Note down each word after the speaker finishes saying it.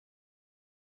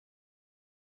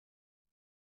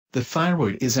the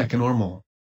thyroid is echonormal.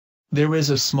 There is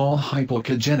a small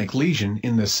hypocalcemic lesion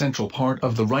in the central part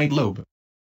of the right lobe.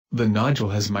 The nodule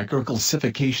has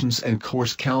microcalcifications and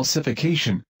coarse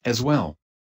calcification, as well.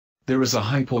 There is a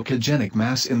hypocalcemic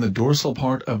mass in the dorsal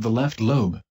part of the left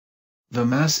lobe. The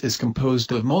mass is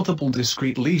composed of multiple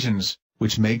discrete lesions,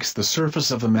 which makes the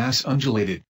surface of the mass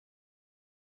undulated.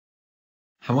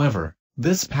 However,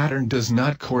 this pattern does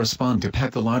not correspond to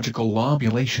pathological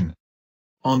lobulation.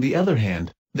 On the other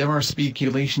hand, there are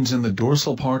speculations in the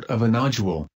dorsal part of a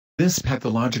nodule. This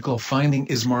pathological finding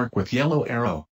is marked with yellow arrow.